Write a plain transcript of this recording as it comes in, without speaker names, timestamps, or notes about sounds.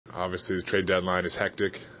obviously the trade deadline is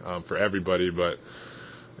hectic for everybody, but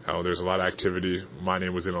there's a lot of activity. My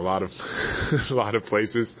name was in a lot of a lot of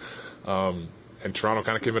places, and Toronto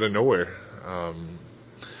kind of came out of nowhere.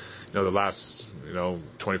 The last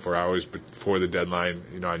 24 hours before the deadline,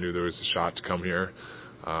 I knew there was a shot to come here.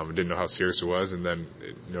 I didn't know how serious it was, and then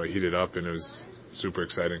it heated up, and it was super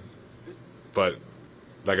exciting. But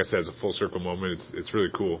like I said, it's a full circle moment. It's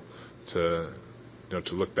really cool to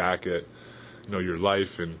to look back at your life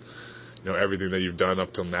and everything that you've done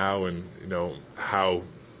up till now, and how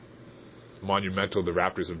monumental the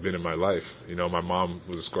Raptors have been in my life. My mom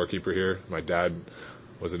was a scorekeeper here. My dad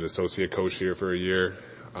was an associate coach here for a year.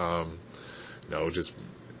 Just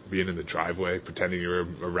being in the driveway, pretending you were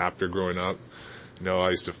a Raptor growing up. I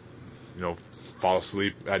used to, fall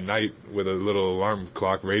asleep at night with a little alarm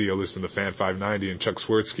clock radio listening to Fan 590 and Chuck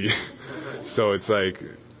Swirsky. So it's like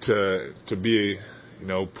to be,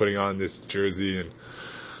 putting on this jersey and,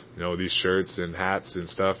 these shirts and hats and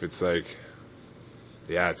stuff. It's like,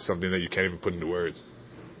 yeah, it's something that you can't even put into words.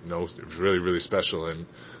 It's really, really special. And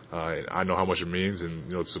I know how much it means,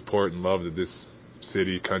 and, the support and love that this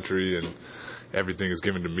city, country, and everything has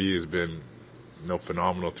given to me has been,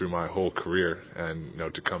 phenomenal through my whole career. And,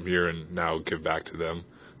 to come here and now give back to them,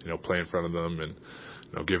 play in front of them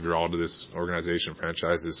and, give your all to this organization,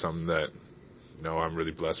 franchise is something that, I'm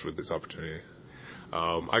really blessed with this opportunity.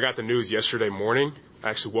 I got the news yesterday morning. I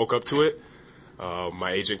actually woke up to it.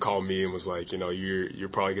 My agent called me and was like, you're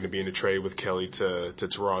probably going to be in a trade with Kelly to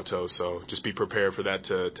Toronto, so just be prepared for that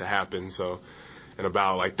to happen. So, and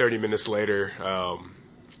about 30 minutes later,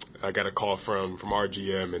 I got a call from our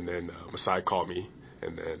GM, and then Masai called me,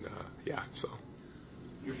 and then so.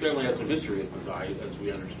 Your family has some history with Masai, as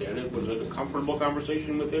we understand it. Was it a comfortable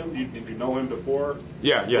conversation with him? Did you know him before?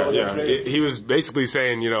 Yeah. He was basically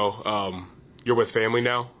saying, you're with family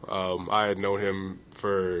now. I had known him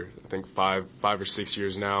for, I think, 5 or 6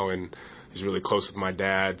 years now, and he's really close with my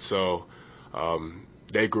dad. So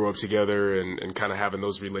they grew up together, and kind of having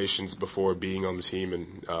those relations before being on the team,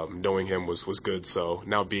 and knowing him was good. So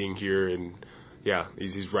now being here, and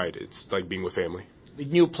he's right. It's like being with family. The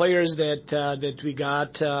new players that we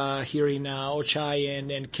got here in Ochai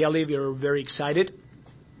and Kelly, we're very excited.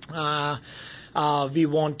 We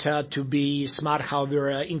want to be smart how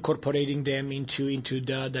we're incorporating them into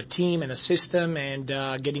the team and the system, and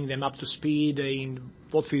getting them up to speed in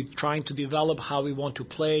what we're trying to develop, how we want to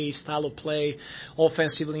play, style of play,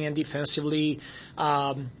 offensively and defensively.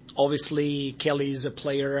 Obviously, Kelly is a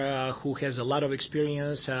player who has a lot of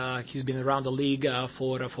experience. He's been around the league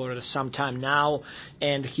for some time now,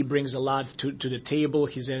 and he brings a lot to the table.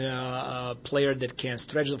 He's a player that can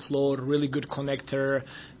stretch the floor, really good connector,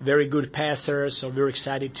 very good passer. So we're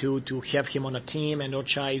excited to have him on a team. And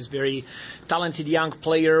Ochai is very talented young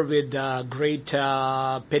player with great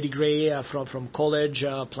pedigree from college,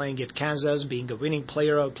 playing at Kansas, being a winning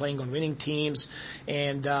player, playing on winning teams,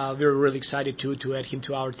 and we're really excited to add him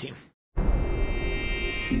to our team.